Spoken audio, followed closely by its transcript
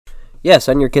Yeah,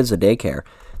 send your kids to daycare.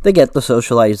 They get the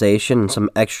socialization and some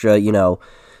extra,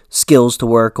 skills to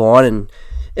work on, and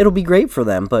it'll be great for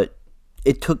them. But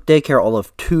it took daycare all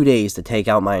of 2 days to take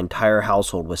out my entire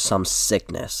household with some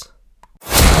sickness.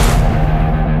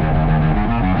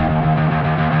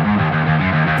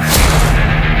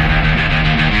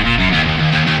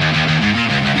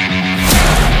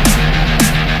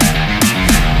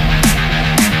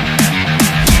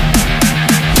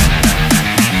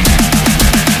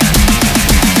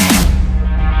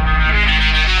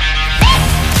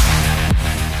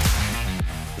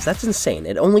 That's insane.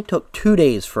 It only took 2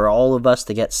 days for all of us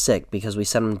to get sick because we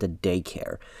sent them to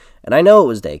daycare. And I know it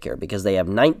was daycare because they have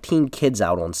 19 kids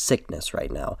out on sickness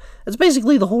right now. That's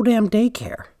basically the whole damn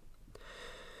daycare.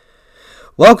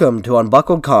 Welcome to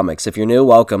Unbuckled Comics. If you're new,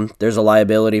 welcome. There's a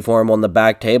liability form on the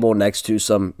back table next to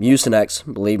some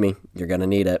Mucinex. Believe me, you're going to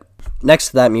need it. Next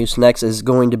to that Mucinex is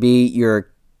going to be your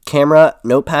camera,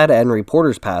 notepad, and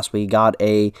reporter's pass. We got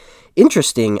a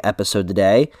interesting episode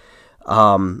today.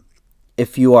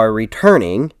 If you are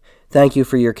returning, thank you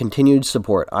for your continued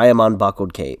support. I am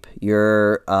Unbuckled Cape,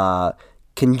 your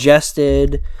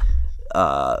congested,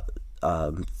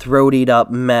 throated up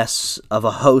mess of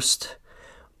a host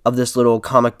of this little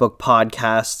comic book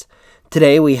podcast.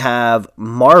 Today we have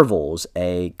Marvels,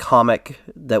 a comic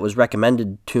that was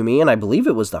recommended to me, and I believe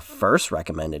it was the first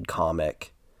recommended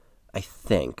comic, I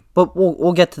think. But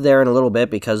we'll get to there in a little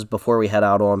bit, because before we head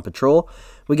out on patrol,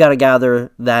 we got to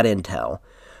gather that intel.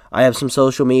 I have some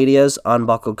social medias,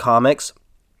 Unbuckled Comics.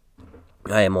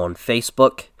 I am on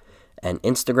Facebook and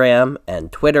Instagram and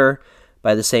Twitter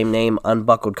by the same name,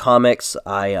 Unbuckled Comics.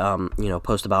 I,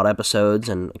 post about episodes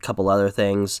and a couple other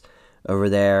things over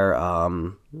there.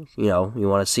 You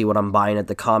want to see what I'm buying at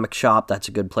the comic shop, that's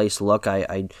a good place to look.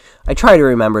 I try to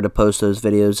remember to post those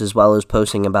videos, as well as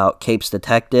posting about Capes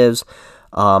Detectives.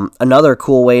 Another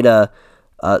cool way to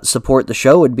support the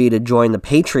show would be to join the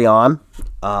Patreon.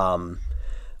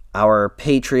 Our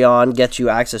Patreon gets you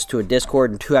access to a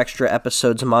Discord and 2 extra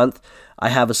episodes a month. I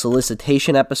have a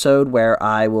solicitation episode where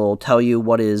I will tell you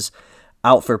what is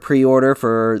out for pre-order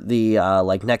for the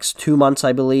next 2 months,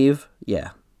 I believe.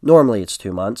 Yeah, normally it's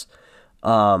 2 months.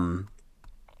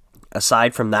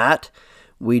 Aside from that,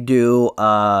 we do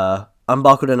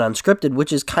Unbuckled and Unscripted,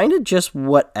 which is kind of just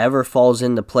whatever falls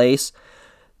into place.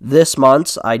 This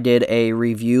month, I did a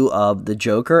review of The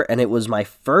Joker, and it was my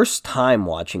first time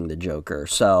watching The Joker,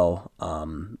 so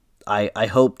I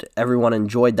hoped everyone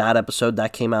enjoyed that episode.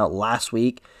 That came out last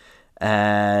week,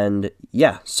 and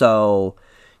yeah, so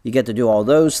you get to do all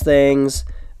those things.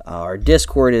 Our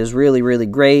Discord is really, really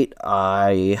great.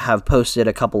 I have posted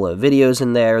a couple of videos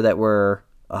in there that were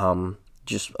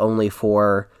just only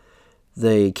for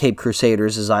the Cape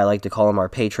Crusaders, as I like to call them, our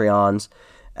Patreons.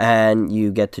 And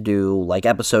you get to do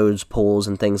episodes, polls,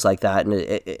 and things like that. And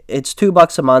it's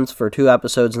 $2 a month for 2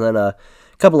 episodes, and then a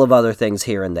couple of other things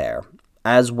here and there,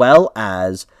 as well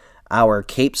as our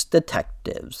Capes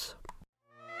Detectives.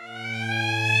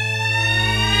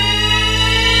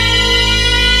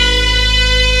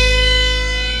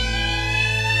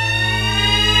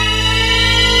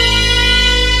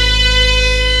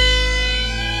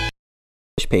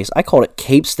 Pace. I called it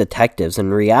Capes Detectives.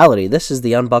 In reality, this is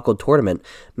the Unbuckled Tournament,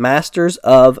 Masters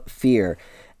of Fear.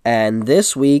 And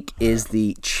this week is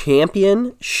the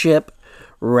championship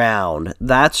round.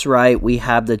 That's right, we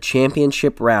have the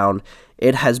championship round.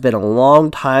 It has been a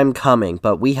long time coming,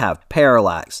 but we have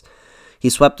Parallax. He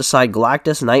swept aside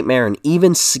Galactus, Nightmare, and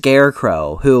even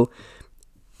Scarecrow, who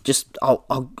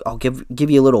I'll give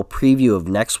you a little preview of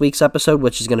next week's episode,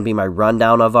 which is going to be my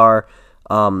rundown of our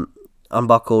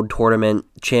Unbuckled Tournament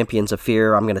Champions of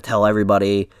Fear. I'm going to tell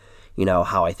everybody,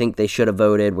 how I think they should have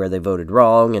voted, where they voted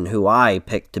wrong, and who I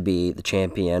picked to be the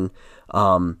champion.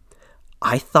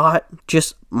 I thought,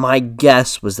 just my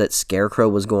guess was that Scarecrow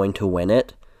was going to win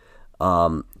it.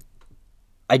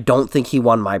 I don't think he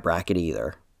won my bracket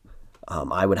either.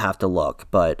 I would have to look,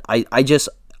 but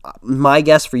my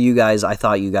guess for you guys, I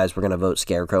thought you guys were going to vote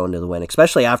Scarecrow into the win,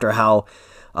 especially after how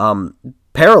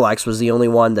Parallax was the only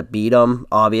one that beat him,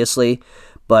 obviously,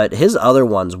 but his other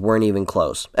ones weren't even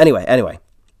close. Anyway.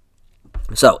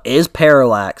 So, is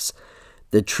Parallax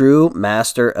the true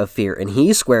master of fear? And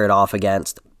he squared off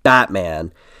against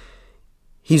Batman.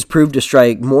 He's proved to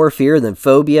strike more fear than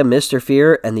Phobia, Mr.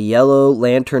 Fear, and the Yellow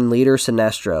Lantern leader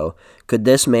Sinestro. Could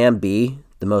this man be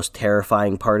the most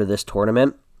terrifying part of this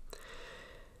tournament?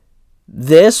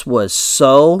 This was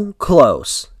so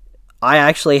close. I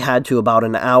actually had to, about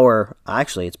an hour,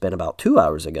 actually it's been about 2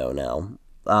 hours ago now,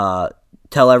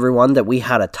 tell everyone that we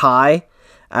had a tie,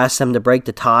 asked them to break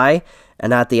the tie,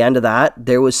 and at the end of that,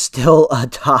 there was still a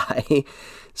tie.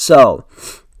 So,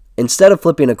 instead of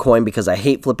flipping a coin, because I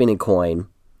hate flipping a coin,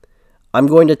 I'm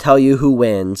going to tell you who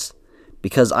wins,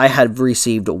 because I had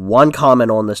received one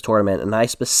comment on this tournament, and I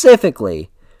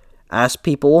specifically asked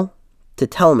people to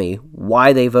tell me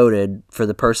why they voted for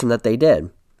the person that they did.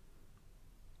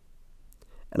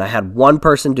 And I had one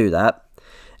person do that.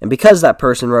 And because that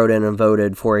person wrote in and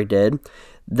voted for he did,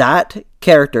 that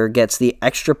character gets the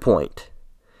extra point.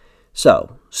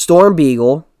 So, Storm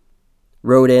Beagle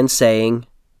wrote in saying,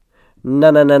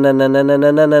 Batman.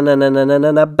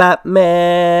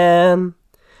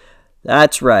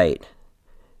 That's right.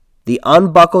 The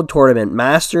Unbuckled Tournament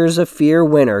Masters of Fear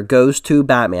winner goes to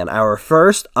Batman. Our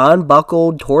first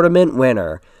Unbuckled Tournament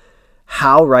winner.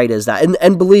 How right is that?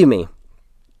 And believe me,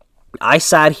 I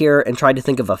sat here and tried to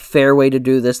think of a fair way to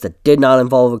do this that did not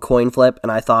involve a coin flip,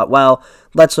 and I thought, well,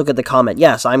 let's look at the comment.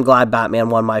 Yes, I'm glad Batman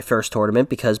won my first tournament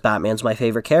because Batman's my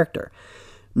favorite character.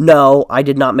 No, I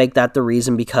did not make that the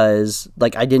reason because,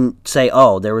 I didn't say,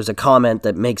 oh, there was a comment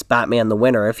that makes Batman the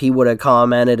winner. If he would have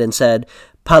commented and said,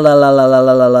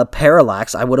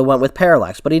 Parallax, I would have went with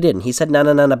Parallax, but he didn't. He said,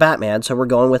 no, Batman, so we're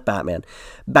going with Batman.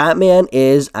 Batman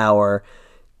is our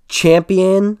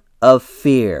champion of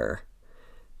fear.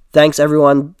 Thanks,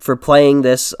 everyone, for playing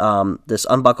this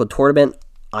Unbuckled Tournament.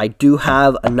 I do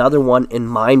have another one in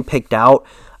mind picked out.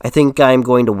 I think I'm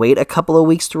going to wait a couple of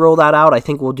weeks to roll that out. I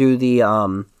think we'll do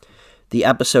the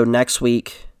episode next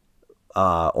week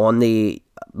on the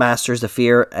Masters of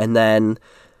Fear, and then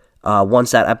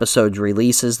once that episode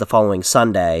releases the following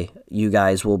Sunday, you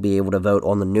guys will be able to vote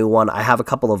on the new one. I have a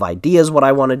couple of ideas what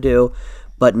I want to do,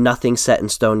 but nothing set in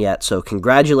stone yet. So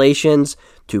congratulations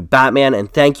to Batman,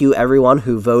 and thank you everyone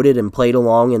who voted and played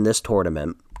along in this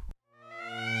tournament.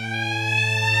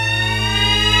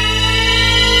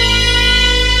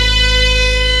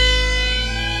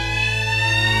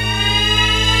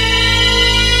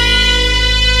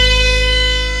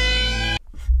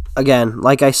 Again,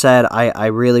 like I said, I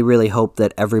really, really hope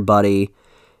that everybody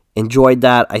enjoyed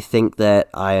that. I think that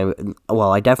I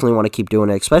definitely want to keep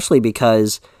doing it, especially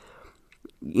because,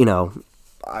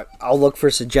 I'll look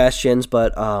for suggestions,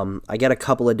 but I get a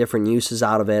couple of different uses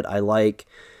out of it. I like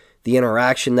the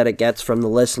interaction that it gets from the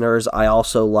listeners. I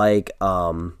also like,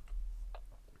 I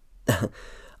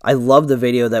love the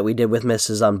video that we did with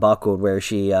Mrs. Unbuckled where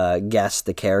she guessed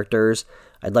the characters.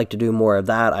 I'd like to do more of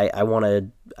that.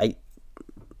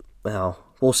 Well,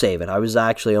 we'll save it. I was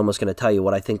actually almost going to tell you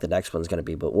what I think the next one's going to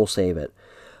be, but we'll save it.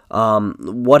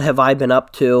 What have I been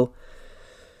up to?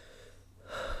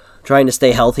 Trying to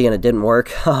stay healthy, and it didn't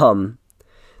work.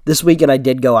 This weekend I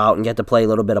did go out and get to play a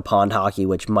little bit of pond hockey,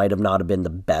 which might have not have been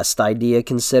the best idea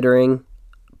considering,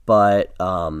 but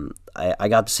I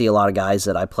got to see a lot of guys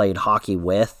that I played hockey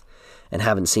with and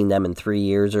haven't seen them in 3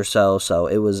 years or so, so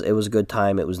it was a good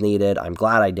time. It was needed. I'm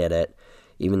glad I did it.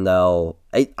 Even though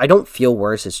I don't feel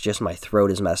worse, it's just my throat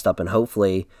is messed up, and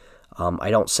hopefully I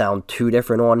don't sound too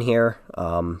different on here.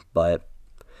 But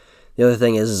the other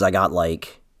thing is I got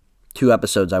 2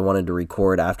 episodes I wanted to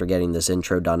record after getting this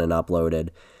intro done and uploaded,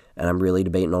 and I'm really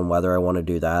debating on whether I want to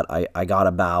do that. I got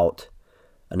about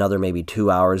another maybe 2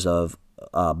 hours of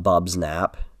Bub's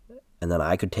nap, and then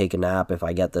I could take a nap if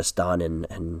I get this done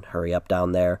and hurry up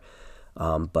down there.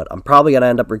 But I'm probably going to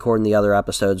end up recording the other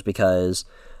episodes because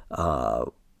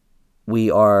I'm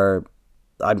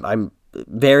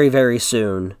very, very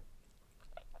soon,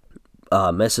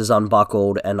 Mrs.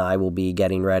 Unbuckled and I will be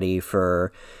getting ready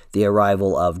for the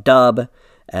arrival of Dub,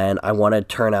 and I want to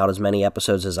turn out as many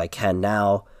episodes as I can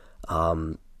now.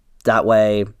 That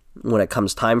way, when it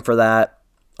comes time for that,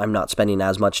 I'm not spending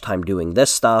as much time doing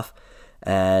this stuff,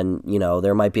 and,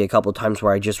 there might be a couple times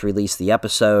where I just release the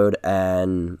episode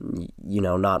and,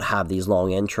 not have these long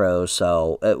intros,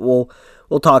 so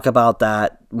we'll talk about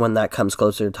that when that comes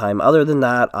closer to time. Other than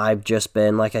that, I've just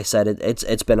been, like I said,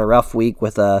 it's been a rough week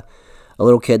with a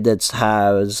little kid that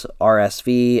has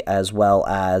RSV as well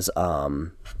as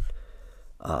an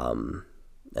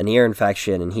ear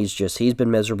infection, and he's been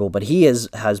miserable, but he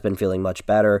has been feeling much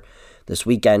better. This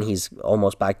weekend, he's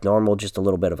almost back to normal, just a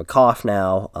little bit of a cough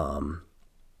now.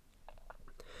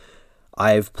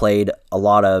 I've played a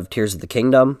lot of Tears of the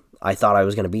Kingdom. I thought I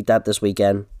was going to beat that this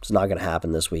weekend. It's not going to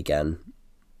happen this weekend.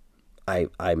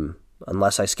 I'm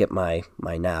unless I skip my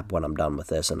nap when I'm done with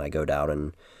this and I go down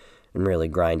and really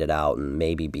grind it out and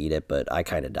maybe beat it, but I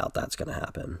kind of doubt that's going to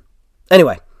happen.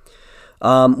 Anyway,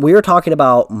 we were talking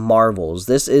about Marvels.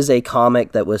 This is a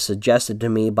comic that was suggested to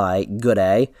me by Good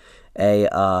A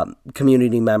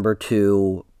community member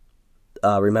to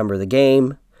Remember the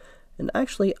Game. And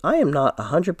actually, I am not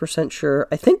 100% sure.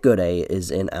 I think Good A is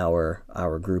in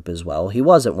our group as well. He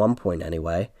was at one point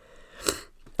anyway.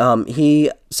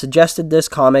 He suggested this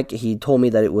comic. He told me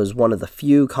that it was one of the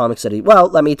few comics that well,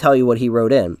 let me tell you what he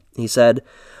wrote in. He said,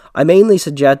 I mainly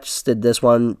suggested this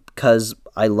one because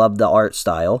I love the art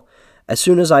style. As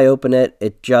soon as I opened it,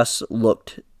 it just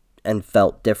looked and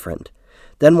felt different.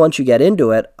 Then once you get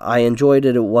into it, I enjoyed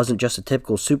it. It wasn't just a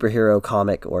typical superhero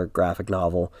comic or graphic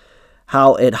novel.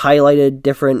 How it highlighted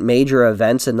different major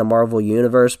events in the Marvel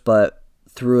Universe, but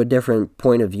through a different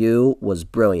point of view, was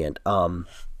brilliant.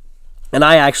 And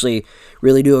I actually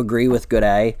really do agree with Good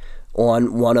A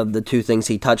on one of the two things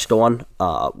he touched on.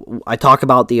 I talk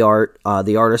about the art.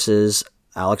 The artist is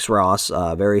Alex Ross,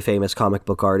 a very famous comic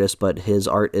book artist, but his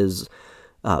art is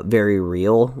very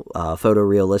real,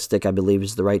 photorealistic, I believe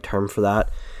is the right term for that.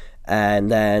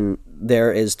 And then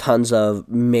there is tons of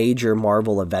major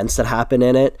Marvel events that happen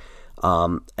in it.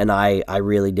 And I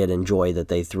really did enjoy that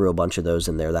they threw a bunch of those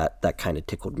in there. That kind of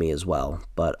tickled me as well.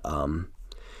 But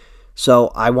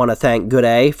so I want to thank Good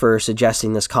A for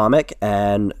suggesting this comic,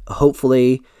 and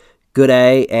hopefully Good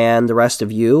A and the rest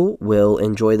of you will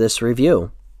enjoy this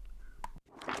review.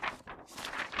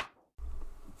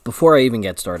 Before I even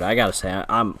get started, I gotta say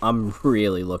I'm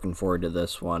really looking forward to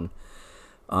this one.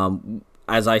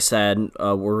 As I said,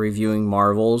 we're reviewing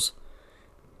Marvels.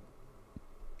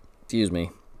 Excuse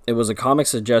me. It was a comic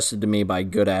suggested to me by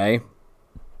Good A.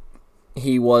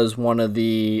 He was one of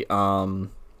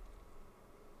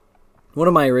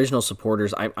my original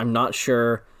supporters. I'm not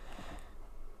sure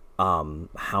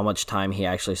how much time he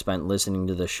actually spent listening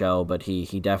to the show, but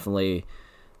he definitely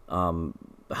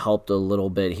helped a little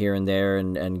bit here and there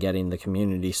and getting the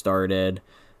community started.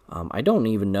 I don't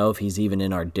even know if he's even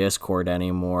in our Discord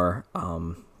anymore,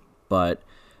 but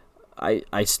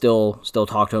I still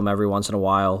talk to him every once in a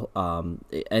while,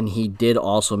 and he did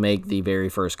also make the very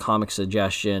first comic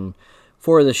suggestion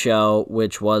for the show,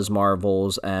 which was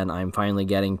Marvels, and I'm finally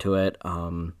getting to it.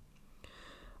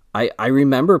 I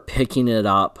remember picking it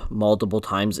up multiple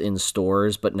times in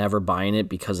stores, but never buying it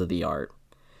because of the art.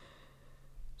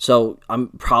 So I'm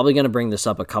probably going to bring this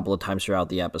up a couple of times throughout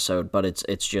the episode, but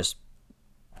it's just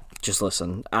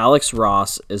listen. Alex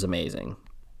Ross is amazing.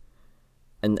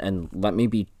 And let me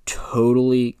be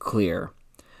totally clear.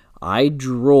 I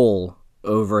drool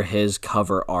over his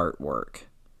cover artwork.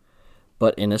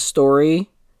 But in a story,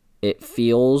 it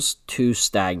feels too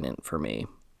stagnant for me.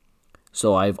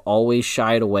 So I've always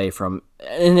shied away from,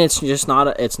 and it's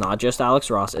not just Alex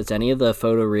Ross, it's any of the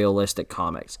photorealistic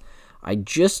comics. I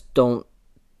just don't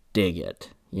dig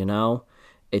it, you know?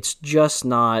 It's just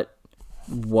not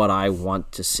what I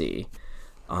want to see.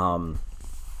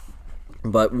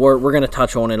 But we're going to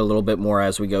touch on it a little bit more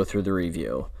as we go through the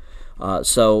review.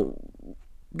 So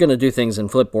going to do things in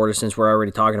flip order since we're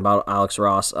already talking about Alex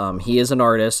Ross. He is an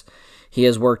artist. He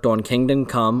has worked on Kingdom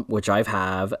Come, which I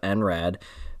have and read.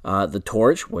 The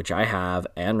Torch, which I have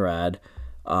and read.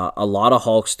 A lot of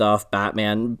Hulk stuff,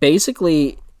 Batman.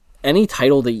 Basically, any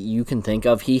title that you can think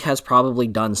of, he has probably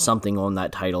done something on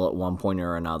that title at one point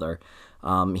or another.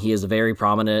 He is a very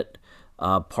prominent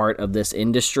part of this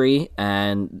industry,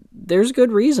 and there's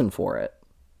good reason for it.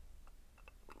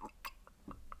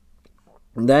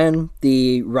 Then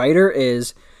the writer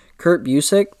is Kurt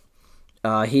Busiek.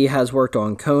 He has worked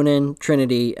on Conan,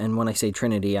 Trinity, and when I say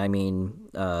Trinity, I mean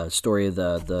story of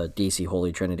the DC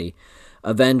Holy Trinity,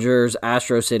 Avengers,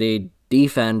 Astro City,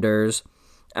 Defenders,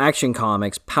 Action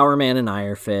Comics, Power Man and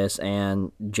Iron Fist,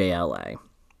 and JLA.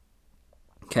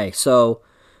 Okay, so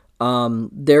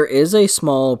there is a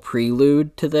small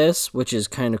prelude to this, which is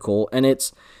kind of cool, and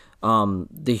it's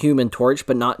the Human Torch,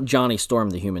 but not Johnny Storm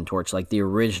the Human Torch, like the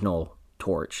original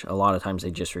Torch. A lot of times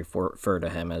they just refer to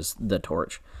him as the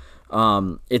Torch.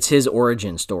 It's his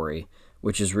origin story,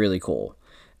 which is really cool,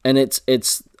 and it's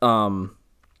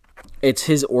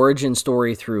his origin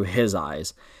story through his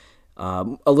eyes.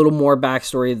 A little more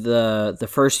backstory: the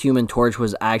first Human Torch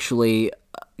was actually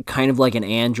kind of like an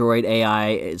android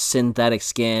AI, synthetic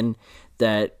skin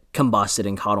that combusted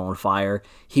and caught on fire.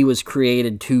 He was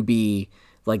created to be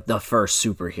like the first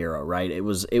superhero, right? It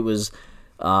was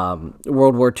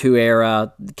World War II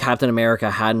era. Captain America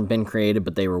hadn't been created,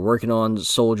 but they were working on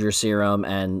soldier serum,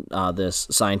 and this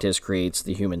scientist creates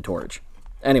the Human Torch.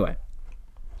 Anyway,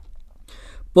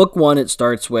 book one, it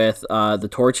starts with the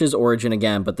Torch's origin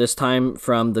again, but this time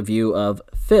from the view of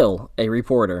Phil, a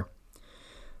reporter.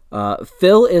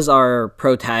 Phil is our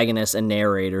protagonist and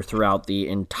narrator throughout the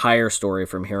entire story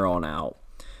from here on out.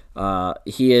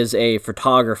 He is a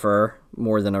photographer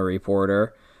more than a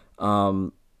reporter,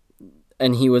 and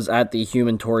he was at the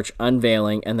Human Torch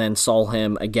unveiling and then saw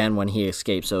him again when he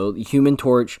escaped. So the Human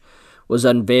Torch was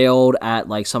unveiled at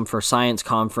like some for science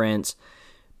conference.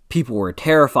 People were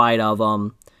terrified of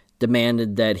him.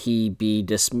 demanded that he be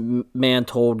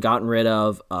dismantled, gotten rid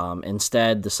of.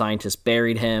 Instead, the scientists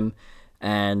buried him,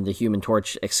 and the Human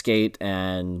Torch escaped,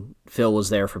 and Phil was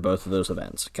there for both of those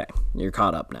events. Okay, you're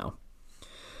caught up now.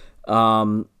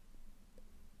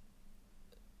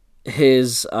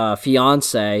 His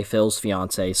fiance, Phil's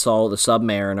fiance, saw the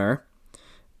Submariner,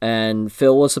 and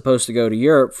Phil was supposed to go to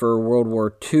Europe for World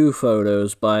War II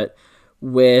photos, but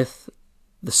with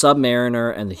the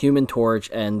Submariner and the Human Torch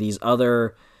and these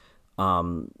other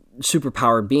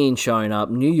superpowered beings showing up,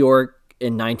 New York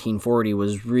in 1940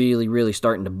 was really, really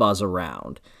starting to buzz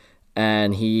around.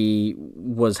 And he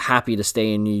was happy to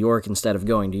stay in New York instead of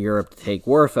going to Europe to take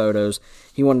war photos.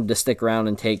 He wanted to stick around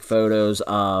and take photos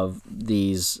of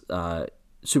these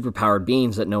superpowered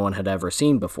beings that no one had ever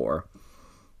seen before.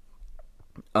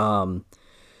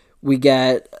 We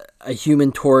get a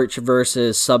Human Torch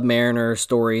versus Submariner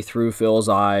story through Phil's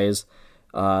eyes.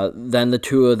 Then the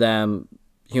two of them,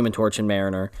 Human Torch and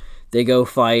Mariner, they go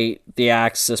fight the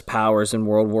Axis powers in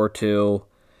World War II.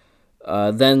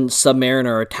 Then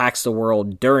Submariner attacks the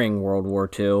world during World War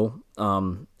II.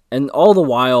 And all the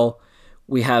while,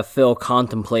 we have Phil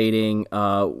contemplating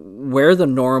where the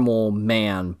normal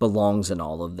man belongs in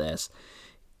all of this.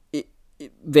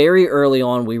 Very early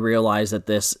on, we realize that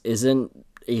this isn't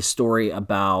a story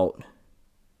about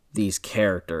these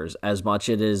characters as much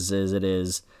as it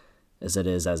is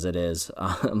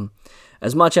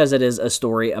a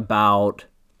story about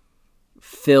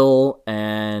Phil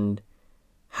and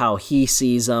how he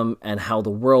sees them and how the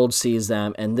world sees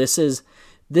them. And this is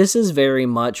very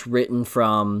much written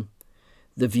from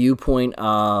the viewpoint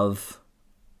of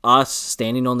us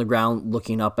standing on the ground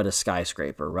looking up at a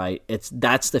skyscraper, right?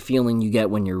 That's the feeling you get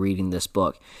when you're reading this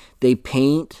book. They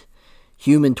paint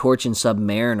Human Torch and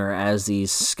Submariner as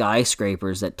these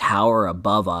skyscrapers that tower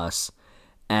above us,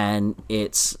 and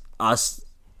it's us,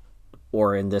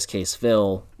 or in this case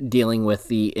Phil, dealing with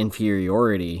the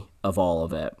inferiority of all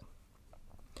of it.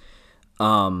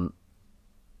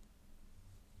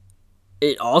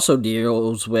 It also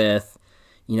deals with,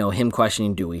 him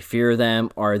questioning, do we fear them?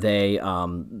 Are they,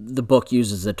 the book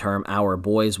uses the term our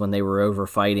boys when they were over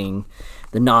fighting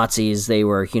the Nazis. They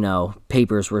were,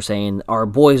 papers were saying our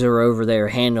boys are over there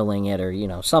handling it,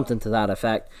 or, something to that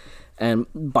effect. And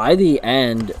by the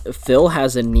end, Phil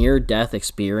has a near-death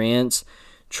experience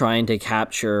trying to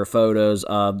capture photos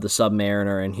of the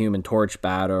Submariner and Human Torch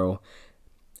battle,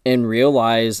 and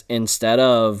realize instead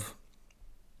of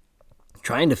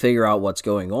trying to figure out what's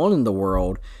going on in the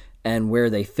world and where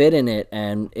they fit in it,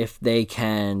 and if they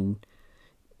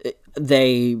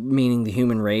meaning the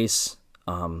human race,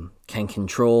 can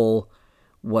control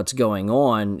what's going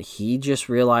on, he just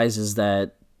realizes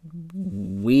that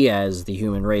we as the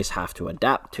human race have to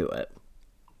adapt to it.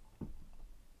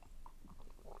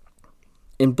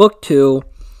 In book 2,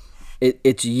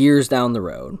 it's years down the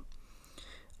road.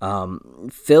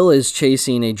 Phil is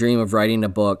chasing a dream of writing a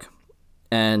book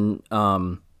and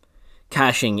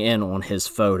cashing in on his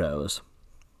photos.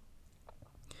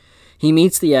 He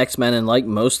meets the X-Men, and like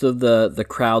most of the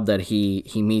crowd that he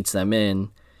meets them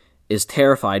in, is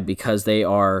terrified because they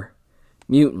are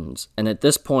mutants. And at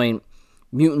this point,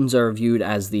 mutants are viewed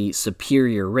as the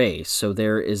superior race, so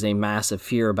there is a massive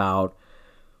fear about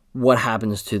what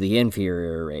happens to the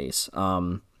inferior race.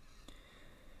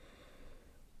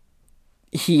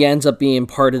 He ends up being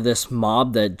part of this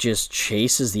mob that just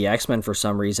chases the X-Men for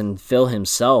some reason. Phil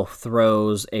himself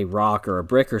throws a rock or a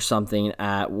brick or something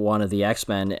at one of the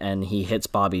X-Men, and he hits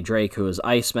Bobby Drake, who is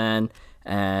Iceman,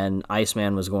 and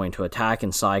Iceman was going to attack,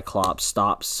 and Cyclops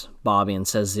stops Bobby and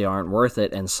says they aren't worth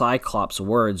it, and Cyclops'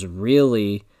 words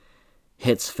really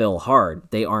hits Phil hard.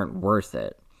 They aren't worth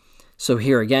it. So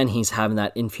here again, he's having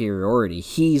that inferiority.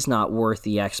 He's not worth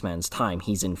the X-Men's time.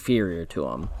 He's inferior to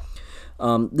them.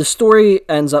 The story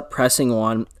ends up pressing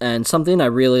on, and something I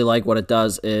really like what it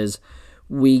does is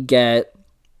we get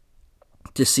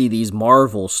to see these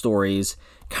Marvel stories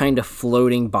kind of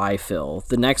floating by Phil.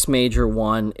 The next major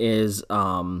one is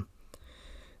the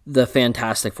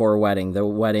Fantastic Four wedding, the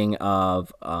wedding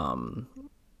of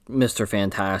Mr.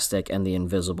 Fantastic and the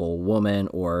Invisible Woman,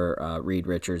 or Reed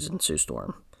Richards and Sue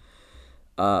Storm.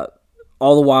 All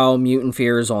the while, mutant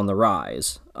fear is on the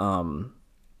rise.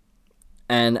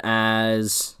 And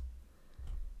as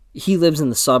he lives in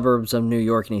the suburbs of New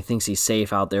York and he thinks he's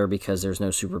safe out there because there's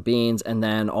no super beings, and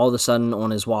then all of a sudden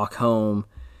on his walk home,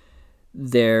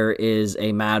 there is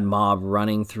a mad mob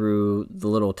running through the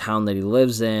little town that he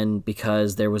lives in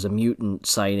because there was a mutant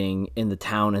sighting in the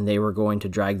town and they were going to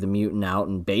drag the mutant out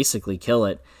and basically kill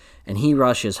it. And he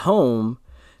rushes home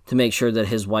to make sure that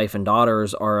his wife and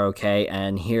daughters are okay,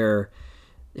 and here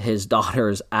his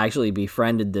daughters actually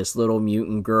befriended this little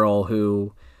mutant girl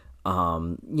who,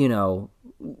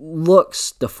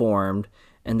 looks deformed,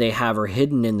 and they have her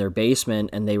hidden in their basement,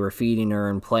 and they were feeding her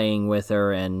and playing with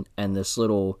her, and this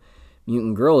little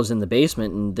mutant girl is in the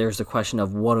basement, and there's the question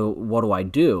of what do I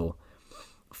do?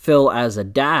 Phil, as a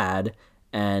dad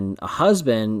and a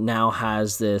husband, now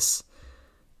has this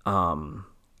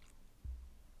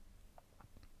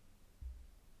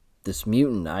this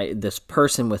mutant, this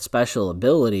person with special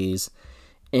abilities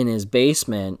in his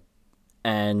basement,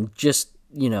 and just,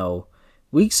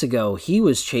 weeks ago, he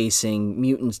was chasing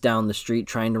mutants down the street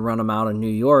trying to run them out of New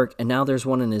York, and now there's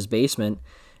one in his basement,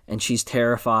 and she's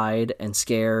terrified and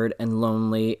scared and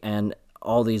lonely and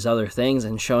all these other things,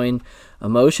 and showing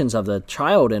emotions of the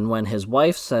child. And when his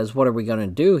wife says, "What are we going to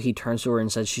do?" he turns to her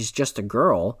and says, "She's just a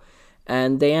girl,"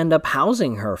 and they end up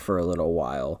housing her for a little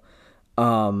while.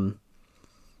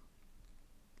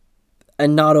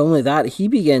 And not only that, he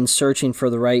begins searching for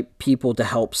the right people to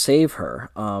help save her.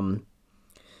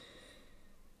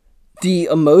 The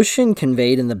emotion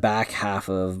conveyed in the back half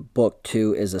of book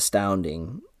 2 is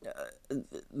astounding.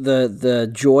 The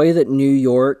joy that New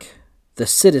York, the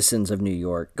citizens of New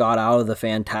York, got out of the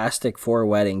Fantastic Four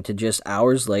wedding to just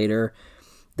hours later,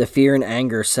 the fear and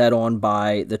anger set on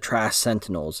by the Trask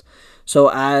Sentinels. So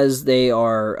as they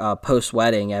are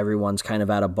post-wedding, everyone's kind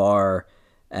of at a bar,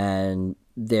 and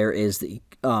there is the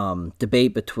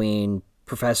debate between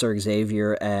Professor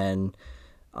Xavier and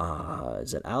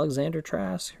is it Alexander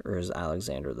Trask, or is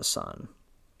Alexander the son?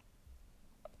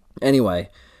 Anyway,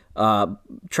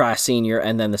 Trask Sr.,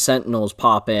 and then the Sentinels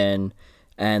pop in,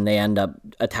 and they end up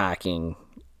attacking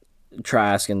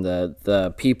Trask, and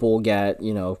the people get,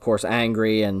 of course,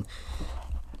 angry, and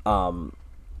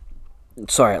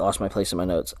sorry, I lost my place in my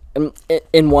notes.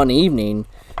 In one evening,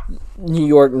 New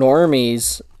York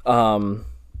normies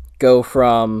go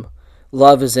from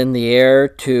love is in the air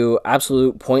to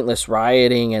absolute pointless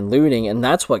rioting and looting, and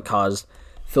that's what caused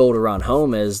Phil to run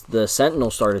home. Is the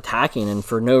Sentinels start attacking, and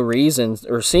for no reason,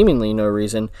 or seemingly no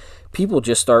reason, people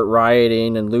just start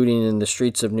rioting and looting in the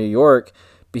streets of New York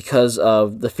because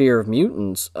of the fear of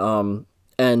mutants. And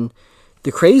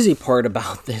the crazy part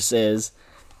about this is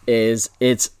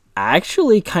it's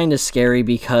actually kind of scary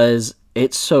because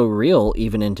it's so real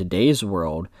even in today's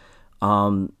world.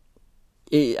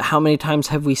 How many times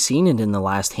have we seen it in the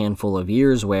last handful of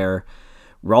years where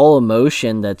raw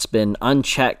emotion that's been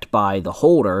unchecked by the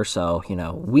holder, so,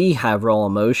 we have raw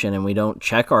emotion and we don't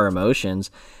check our emotions,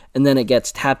 and then it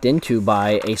gets tapped into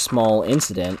by a small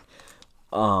incident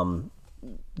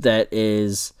that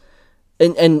is...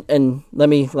 And let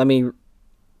me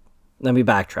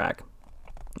backtrack.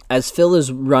 As Phil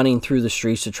is running through the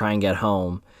streets to try and get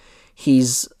home,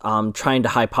 he's trying to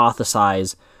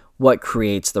hypothesize what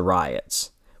creates the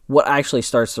riots, what actually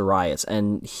starts the riots,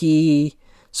 and he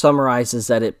summarizes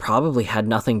that it probably had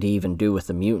nothing to even do with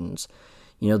the mutants.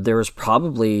 There was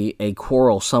probably a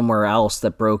quarrel somewhere else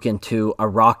that broke into a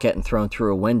rock getting thrown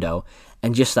through a window,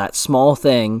 and just that small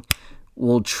thing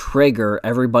will trigger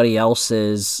everybody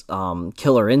else's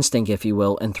killer instinct, if you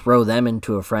will, and throw them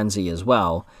into a frenzy as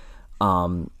well.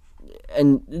 And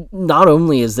not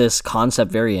only is this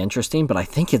concept very interesting, but I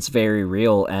think it's very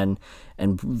real and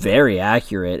very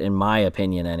accurate, in my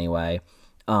opinion anyway.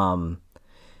 And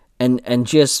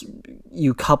just,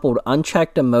 you coupled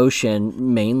unchecked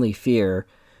emotion, mainly fear,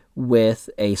 with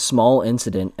a small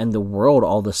incident, and the world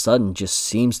all of a sudden just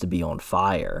seems to be on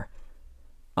fire.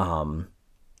 And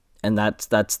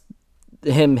that's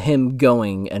him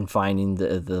going and finding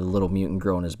the little mutant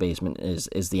girl in his basement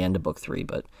is the end of book 3,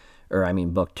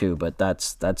 book 2, but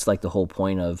that's like the whole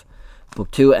point of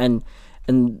book 2. And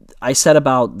I said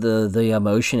about the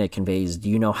emotion it conveys. Do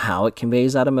you know how it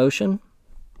conveys that emotion?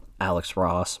 Alex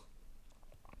Ross.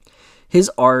 His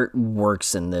art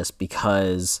works in this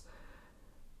because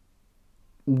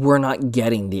we're not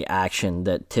getting the action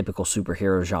that typical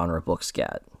superhero genre books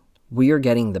get. We are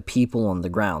getting the people on the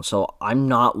ground. So I'm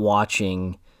not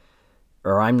watching,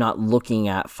 or I'm not looking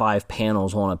at 5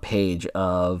 panels on a page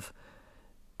of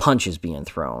punches being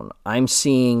thrown. I'm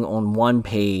seeing on one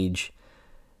page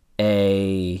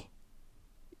the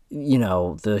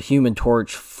Human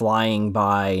Torch flying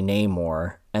by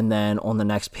Namor, and then on the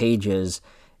next pages,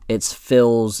 it's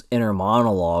Phil's inner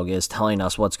monologue is telling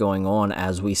us what's going on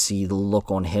as we see the look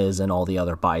on his and all the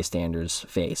other bystanders'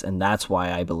 face, and that's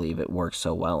why I believe it works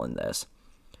so well in this.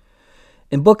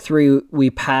 In book 3, we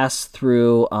pass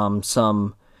through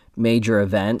some major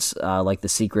events like the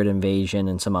Secret Invasion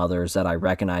and some others that I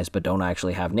recognize but don't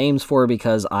actually have names for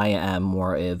because I am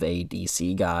more of a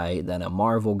DC guy than a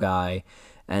Marvel guy,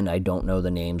 and I don't know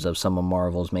the names of some of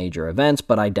Marvel's major events,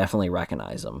 but I definitely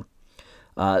recognize them.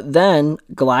 Then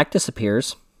Galactus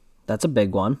appears. That's a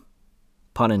big one.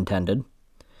 Pun intended.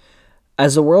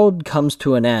 As the world comes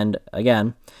to an end,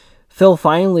 again, Phil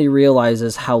finally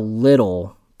realizes how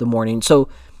little the morning... So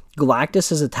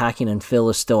Galactus is attacking and Phil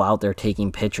is still out there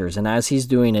taking pictures. And as he's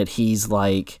doing it, he's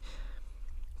like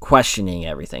questioning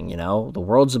everything, The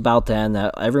world's about to end,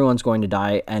 that everyone's going to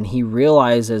die. And he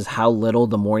realizes how little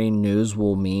the morning news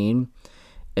will mean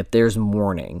if there's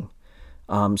mourning.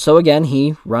 So again,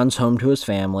 he runs home to his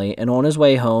family. And on his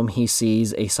way home, he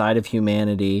sees a side of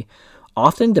humanity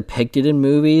often depicted in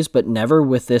movies, but never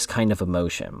with this kind of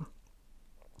emotion.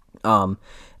 And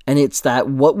it's that,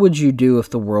 what would you do if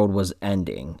the world was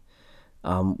ending?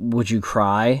 Would you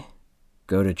cry,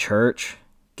 go to church,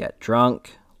 get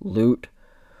drunk, loot,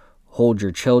 hold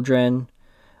your children,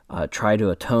 try to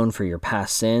atone for your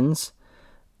past sins?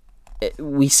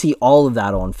 We see all of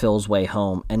that on Phil's way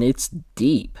home, and it's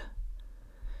deep.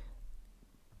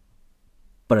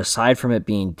 But aside from it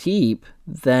being deep,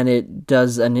 then it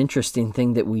does an interesting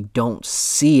thing that we don't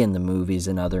see in the movies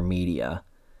and other media.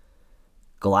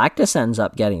 Galactus ends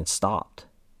up getting stopped.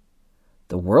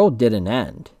 The world didn't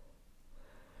end.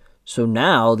 So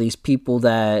now these people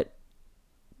that,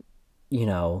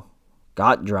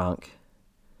 got drunk,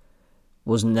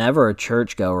 was never a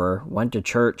churchgoer, went to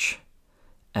church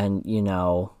and,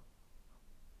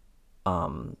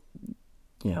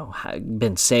 had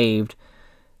been saved,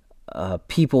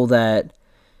 people that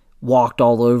walked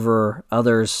all over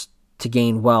others to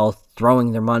gain wealth,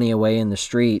 throwing their money away in the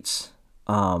streets,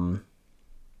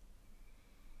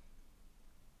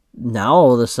 now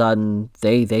all of a sudden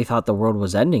they thought the world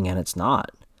was ending, and it's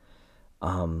not.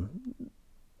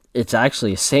 It's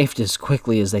actually saved as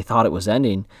quickly as they thought it was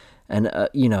ending. And,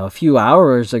 a few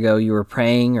hours ago you were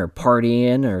praying or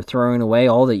partying or throwing away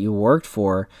all that you worked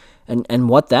for. And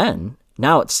what then?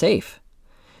 Now it's safe.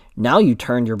 Now you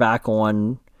turned your back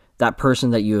on that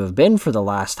person that you have been for the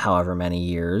last however many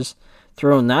years,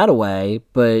 thrown that away,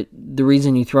 but the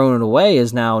reason you thrown it away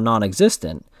is now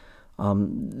non-existent.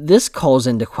 This calls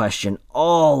into question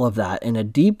all of that in a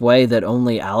deep way that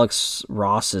only Alex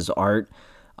Ross's art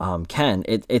can.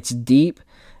 It's deep,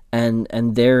 and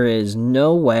there is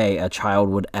no way a child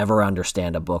would ever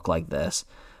understand a book like this.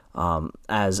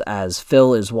 As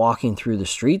Phil is walking through the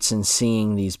streets and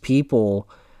seeing these people,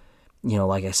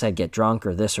 like I said, get drunk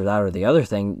or this or that or the other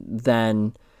thing,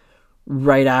 then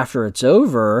right after it's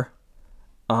over,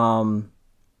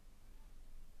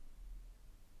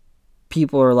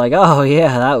 people are like, oh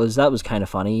yeah, that was kind of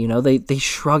funny. They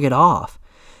shrug it off.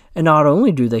 And not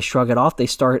only do they shrug it off, they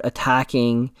start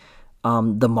attacking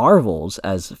the Marvels,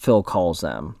 as Phil calls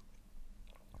them.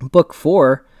 Book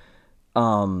 4,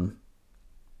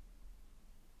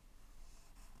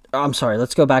 I'm sorry,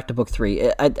 let's go back to book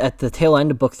 3. At the tail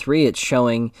end of book 3, it's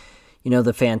showing,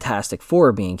 the Fantastic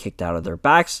Four being kicked out of their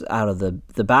backs, out of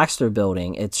the Baxter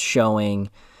building. It's showing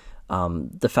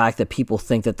the fact that people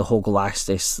think that the whole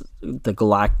Galactus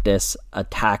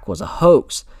attack was a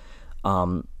hoax.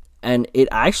 And it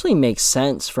actually makes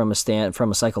sense from a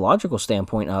psychological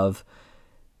standpoint of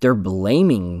they're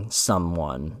blaming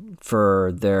someone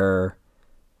for their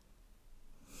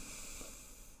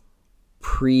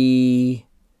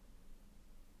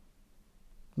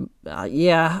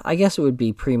I guess it would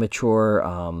be premature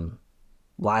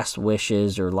last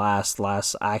wishes or last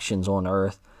actions on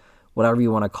Earth, whatever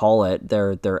you want to call it.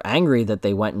 They're angry that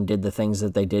they went and did the things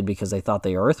that they did because they thought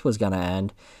the Earth was going to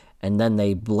end, and then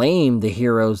they blame the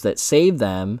heroes that saved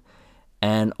them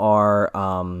and are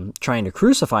trying to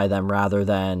crucify them rather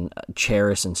than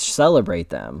cherish and celebrate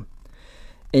them.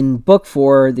 In book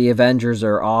 4, the Avengers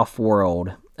are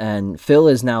off-world, and Phil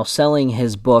is now selling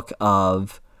his book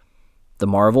of the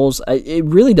Marvels. It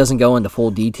really doesn't go into full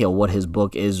detail what his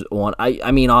book is on.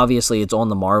 I mean, obviously it's on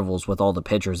the Marvels with all the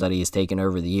pictures that he has taken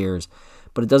over the years,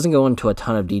 but it doesn't go into a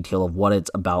ton of detail of what it's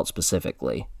about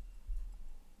specifically.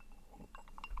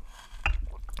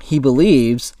 He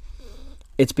believes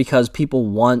it's because people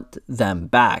want them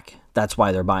back. That's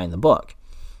why they're buying the book.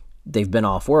 They've been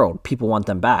off-world. People want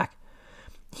them back.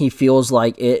 He feels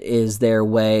like it is their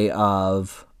way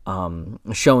of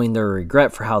showing their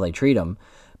regret for how they treat him.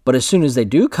 But as soon as they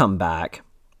do come back,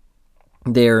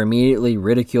 they are immediately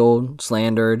ridiculed,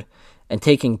 slandered, and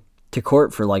taken to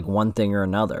court for one thing or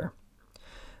another.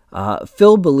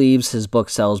 Phil believes his book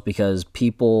sells because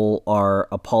people are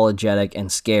apologetic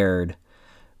and scared,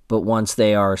 but once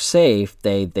they are safe,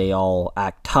 they all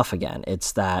act tough again.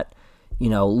 It's that,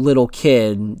 little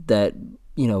kid that,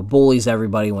 bullies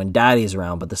everybody when daddy's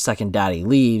around, but the second daddy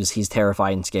leaves, he's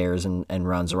terrified and scares and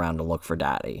runs around to look for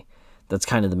daddy. That's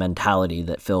kind of the mentality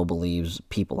that Phil believes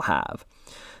people have.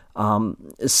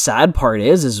 Sad part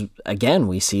is again,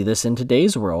 we see this in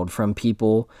today's world from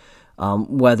people,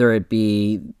 whether it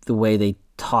be the way they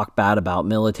talk bad about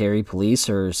military, police,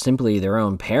 or simply their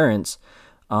own parents.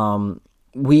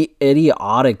 We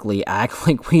idiotically act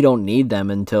like we don't need them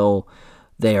until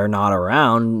they are not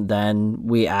around. Then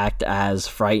we act as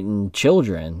frightened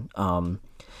children.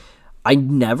 I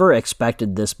never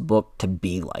expected this book to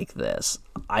be like this.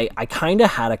 I kind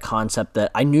of had a concept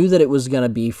that I knew that it was going to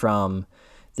be from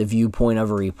the viewpoint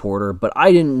of a reporter, but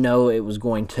I didn't know it was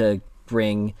going to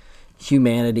bring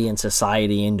humanity and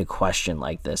society into question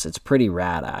like this. It's pretty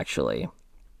rad, actually.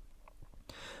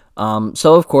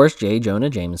 So, of course, J. Jonah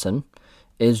Jameson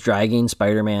is dragging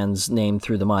Spider-Man's name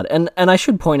through the mud. And I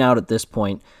should point out at this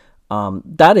point,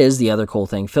 that is the other cool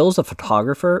thing. Phil's a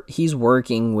photographer. He's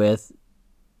working with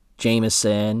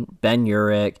Jameson, Ben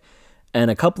Urich,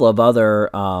 and a couple of other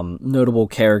notable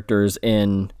characters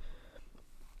in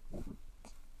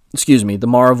the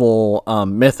Marvel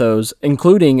mythos,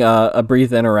 including a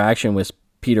brief interaction with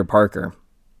Peter Parker.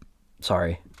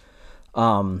 Sorry.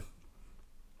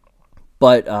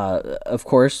 But, of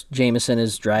course, Jameson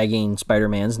is dragging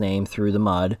Spider-Man's name through the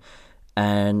mud,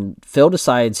 and Phil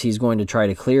decides he's going to try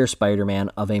to clear Spider-Man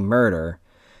of a murder.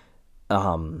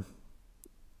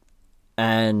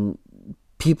 And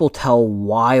people tell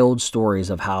wild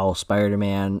stories of how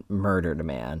Spider-Man murdered a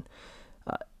man.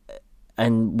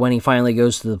 And when he finally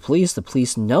goes to the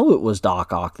police know it was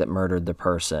Doc Ock that murdered the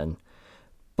person.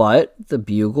 But the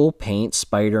Bugle paints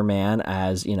Spider-Man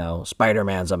as,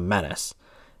 Spider-Man's a menace.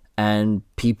 And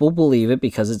people believe it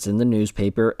because it's in the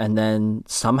newspaper, and then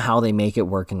somehow they make it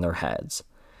work in their heads.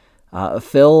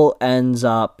 Phil ends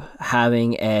up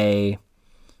having a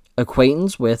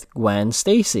acquaintance with Gwen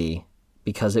Stacy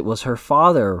because it was her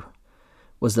father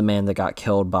was the man that got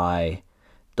killed by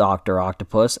Dr.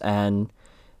 Octopus, and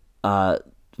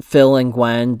Phil and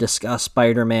Gwen discuss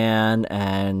Spider-Man,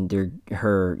 and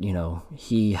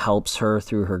he helps her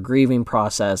through her grieving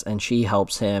process, and she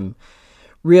helps him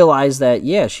realize that,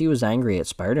 yeah, she was angry at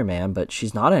Spider-Man, but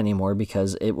she's not anymore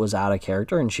because it was out of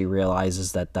character, and she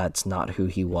realizes that that's not who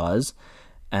he was.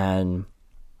 And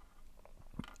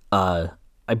I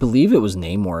believe it was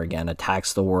Namor again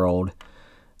attacks the world,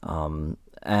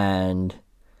 and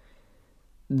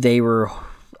they were,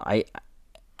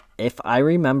 if I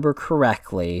remember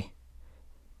correctly,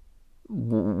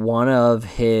 one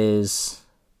of the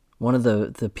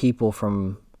people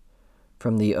from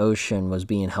the ocean was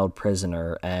being held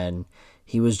prisoner, and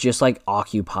he was just like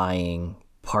occupying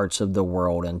parts of the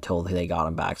world until they got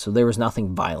him back. So there was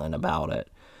nothing violent about it.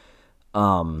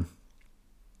 And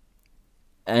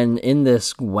in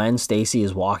this, Gwen Stacy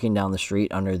is walking down the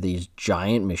street under these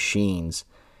giant machines,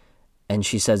 and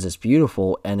she says it's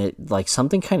beautiful, and it like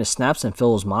something kind of snaps in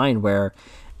Phil's mind where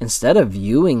instead of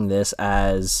viewing this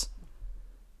as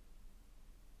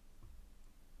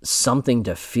something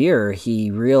to fear,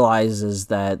 he realizes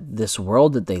that this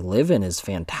world that they live in is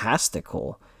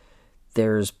fantastical.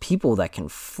 There's people that can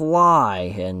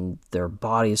fly and their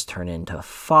bodies turn into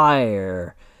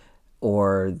fire,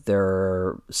 or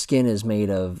their skin is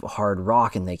made of hard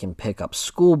rock and they can pick up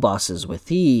school buses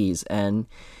with ease. And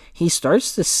he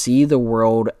starts to see the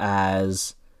world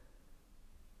as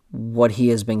what he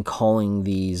has been calling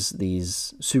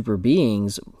these super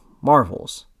beings,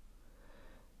 marvels.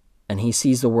 And he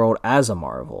sees the world as a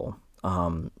marvel.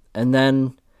 And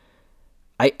then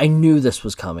I knew this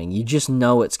was coming. You just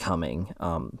know it's coming.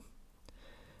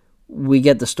 We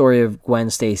get the story of Gwen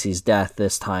Stacy's death,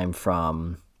 this time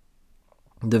from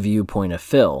the viewpoint of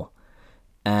Phil,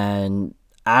 and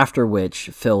after which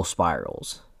Phil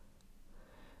spirals.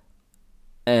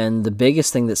 And the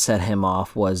biggest thing that set him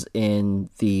off was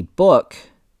in the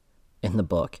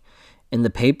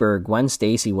paper, Gwen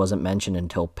Stacy wasn't mentioned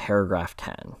until paragraph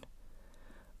 10.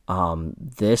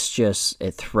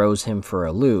 It throws him for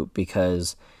a loop,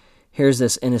 because here's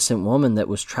this innocent woman that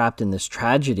was trapped in this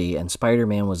tragedy, and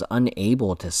Spider-Man was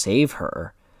unable to save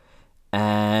her.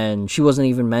 And she wasn't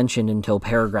even mentioned until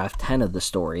paragraph 10 of the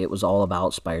story. It was all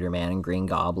about Spider-Man and Green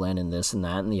Goblin and this and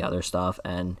that and the other stuff.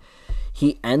 And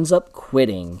he ends up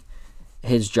quitting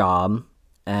his job,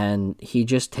 and he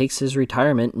just takes his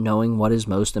retirement knowing what is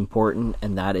most important,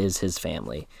 and that is his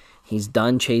family. He's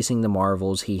done chasing the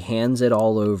Marvels. He hands it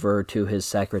all over to his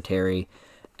secretary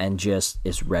and just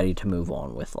is ready to move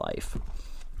on with life.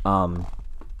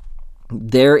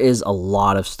 There is a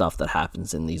lot of stuff that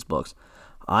happens in these books.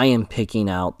 I am picking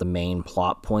out the main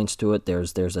plot points to it.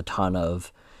 There's a ton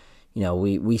of,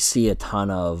 we see a ton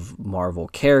of Marvel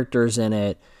characters in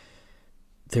it.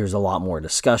 there's a lot more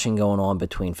discussion going on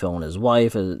between Phil and his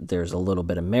wife. There's a little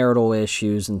bit of marital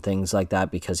issues and things like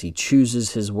that because he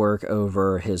chooses his work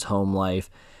over his home life.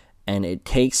 And it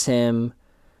takes him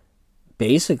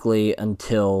basically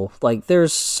until, like,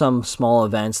 there's some small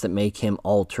events that make him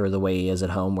alter the way he is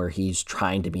at home, where he's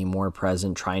trying to be more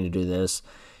present, trying to do this,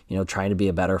 trying to be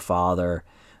a better father.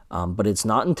 But it's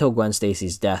not until Gwen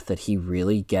Stacy's death that he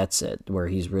really gets it, where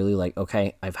he's really like,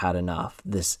 okay, I've had enough.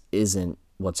 This isn't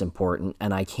what's important,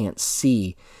 and I can't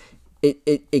see.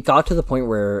 It got to the point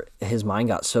where his mind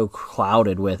got so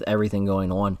clouded with everything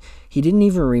going on, he didn't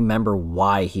even remember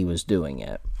why he was doing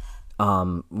it.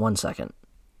 1 second.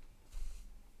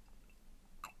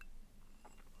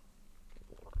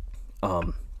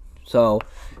 So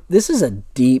this is a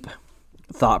deep,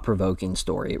 thought-provoking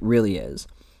story. It really is.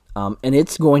 And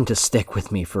it's going to stick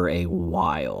with me for a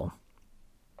while.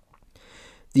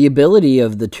 The ability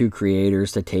of the two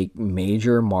creators to take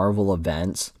major Marvel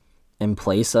events and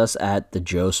place us at the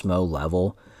Joe Smo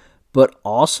level, but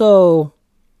also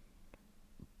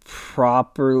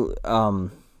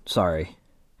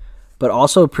but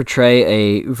also portray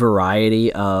a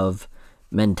variety of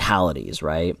mentalities,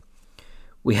 right?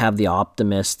 We have the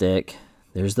optimistic,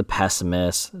 there's the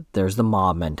pessimist, there's the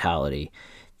mob mentality,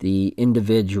 the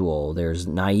individual, there's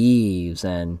naives,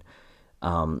 and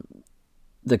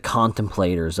the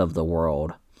contemplators of the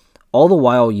world, all the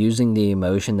while using the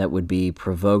emotion that would be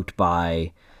provoked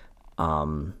by,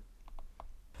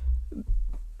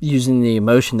 using the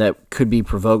emotion that could be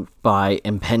provoked by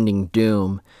impending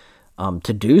doom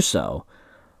to do so.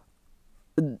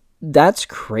 That's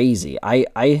crazy.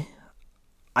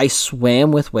 I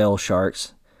swam with whale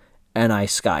sharks and I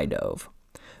skydove,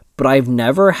 but I've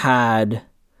never had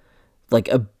like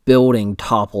a building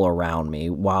topple around me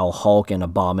while Hulk and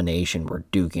Abomination were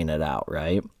duking it out,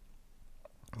 right?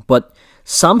 But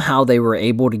somehow they were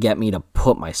able to get me to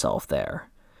put myself there.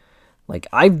 Like,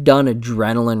 I've done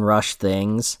adrenaline rush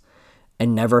things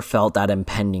and never felt that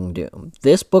impending doom.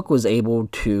 This book was able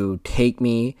to take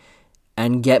me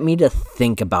and get me to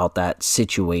think about that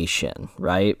situation,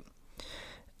 right?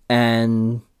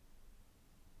 And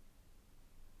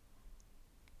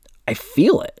I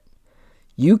feel it.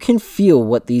 You can feel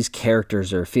what these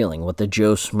characters are feeling, what the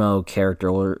Joe Smo character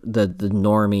or the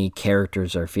normie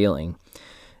characters are feeling.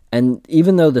 And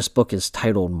even though this book is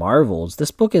titled Marvels,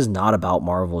 this book is not about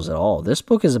Marvels at all. This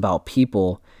book is about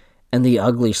people and the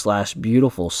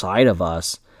ugly/beautiful side of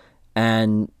us.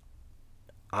 And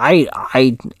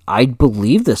I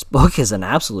believe this book is an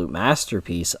absolute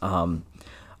masterpiece.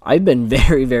 I've been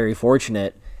very, very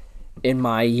fortunate in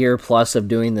my year plus of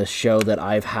doing this show that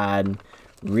I've had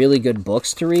really good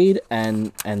books to read,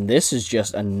 and this is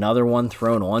just another one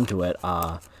thrown onto it.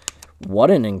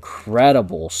 What an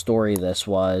incredible story this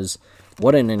was.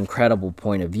 What an incredible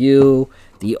point of view.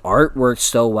 The art works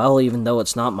so well, even though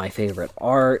it's not my favorite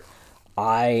art.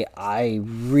 I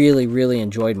really, really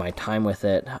enjoyed my time with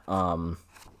it. And,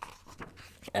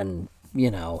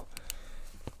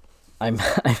 I'm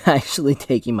actually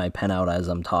taking my pen out as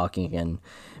I'm talking and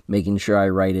making sure I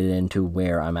write it into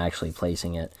where I'm actually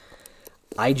placing it.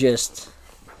 Let's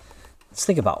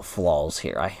think about flaws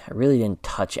here. I really didn't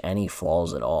touch any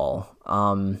flaws at all.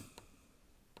 I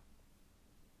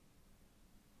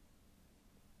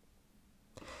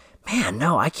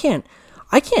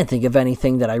can't think of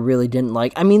anything that I really didn't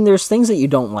like. I mean, there's things that you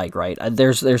don't like, right?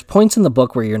 There's points in the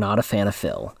book where you're not a fan of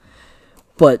Phil,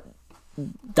 but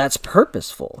that's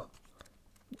purposeful.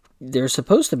 There's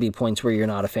supposed to be points where you're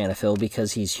not a fan of Phil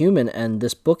because he's human, and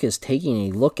this book is taking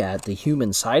a look at the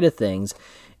human side of things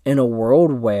in a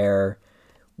world where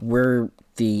we're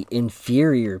the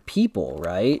inferior people,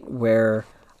 right? Where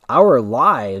our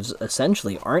lives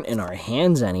essentially aren't in our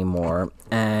hands anymore,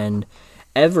 and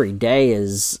every day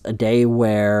is a day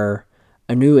where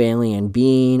a new alien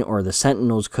being or the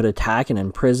Sentinels could attack and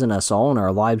imprison us all, and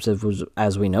our lives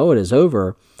as we know it is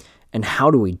over. And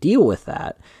how do we deal with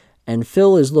that? And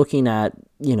Phil is looking at,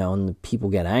 and the people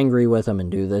get angry with him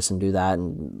and do this and do that,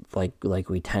 and like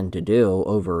we tend to do,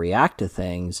 overreact to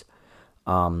things.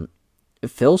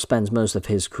 Phil spends most of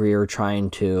his career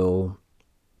trying to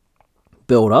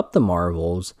build up the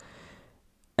Marvels,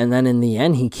 and then in the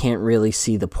end, he can't really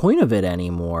see the point of it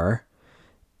anymore,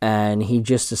 and he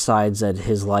just decides that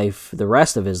his life, the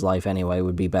rest of his life anyway,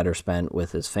 would be better spent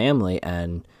with his family.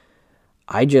 And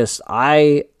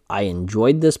I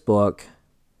enjoyed this book.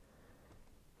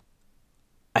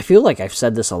 I feel like I've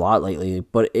said this a lot lately,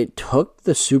 but it took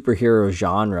the superhero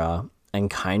genre and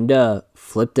kind of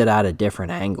flipped it at a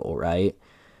different angle, right?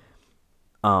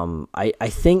 I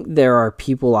think there are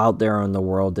people out there in the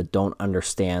world that don't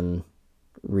understand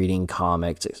reading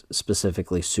comics,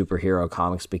 specifically superhero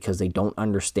comics, because they don't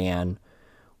understand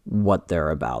what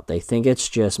they're about. They think it's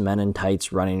just men in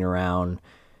tights running around,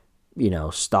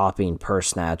 stopping purse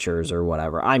snatchers or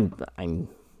whatever. I'm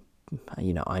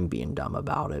being dumb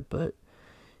about it, but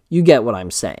you get what I'm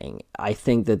saying. I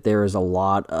think that there's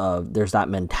that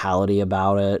mentality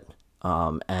about it.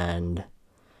 And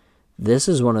this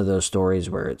is one of those stories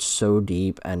where it's so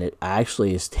deep, and it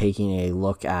actually is taking a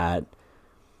look at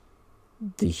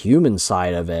the human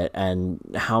side of it, and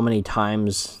how many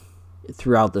times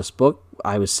throughout this book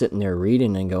I was sitting there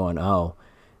reading and going, oh,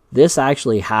 this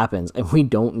actually happens, and we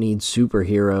don't need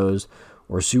superheroes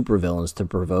or supervillains to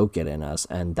provoke it in us,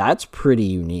 and that's pretty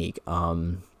unique.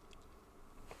 I'm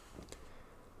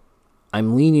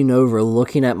leaning over,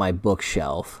 looking at my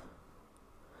bookshelf.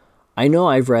 I know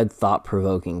I've read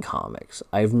thought-provoking comics.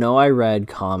 I read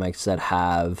comics that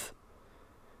have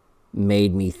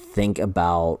made me think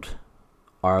about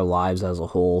our lives as a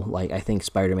whole. Like, I think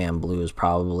Spider-Man Blue is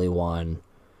probably one.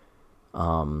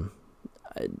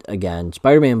 Again,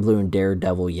 Spider-Man Blue and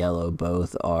Daredevil Yellow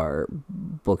both are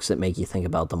books that make you think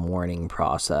about the mourning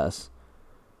process.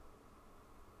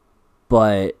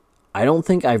 But I don't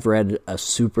think I've read a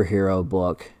superhero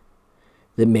book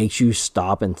that makes you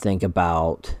stop and think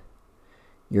about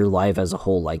your life as a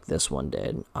whole like this one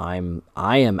did. I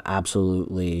am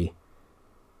absolutely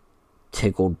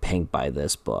tickled pink by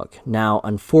this book. Now,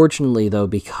 unfortunately, though,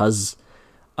 because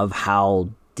of how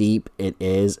deep it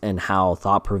is and how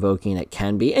thought-provoking it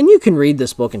can be, and you can read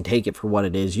this book and take it for what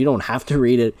it is. You don't have to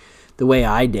read it the way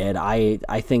I did. I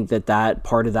think that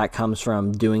part of that comes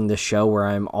from doing the show where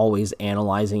I'm always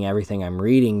analyzing everything I'm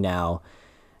reading now,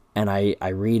 and I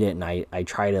read it and I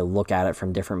try to look at it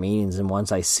from different meanings, and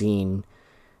once I seen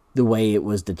the way it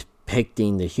was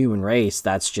depicting the human race,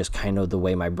 that's just kind of the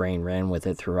way my brain ran with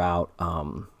it throughout.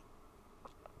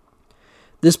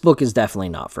 This book is definitely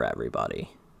not for everybody.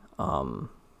 I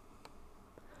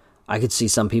could see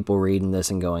some people reading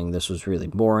this and going, this was really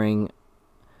boring.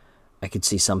 I could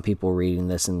see some people reading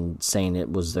this and saying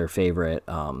it was their favorite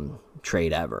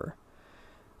trade ever.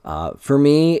 For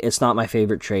me, it's not my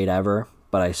favorite trade ever,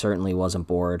 but I certainly wasn't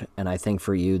bored. And I think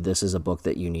for you, this is a book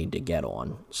that you need to get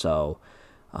on. So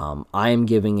I am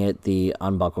giving it the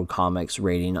Unbuckled Comics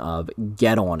rating of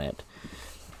get on it.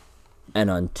 And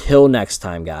until next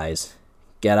time, guys,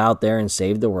 get out there and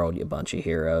save the world, you bunch of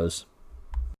heroes.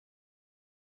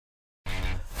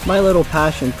 My little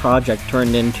passion project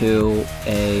turned into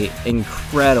an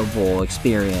incredible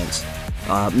experience.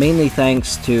 Mainly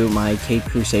thanks to my Cape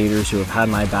Crusaders who have had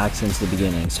my back since the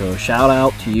beginning. So shout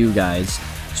out to you guys.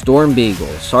 Storm Beagle,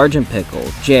 Sergeant Pickle,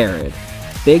 Jared,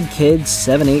 Big Kids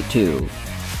 782,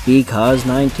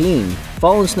 Because19,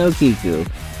 Fallen Snow Kiku,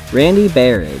 Randy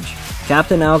Barrage,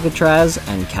 Captain Alcatraz,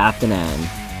 and Captain N.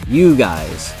 You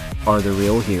guys are the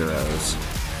real heroes.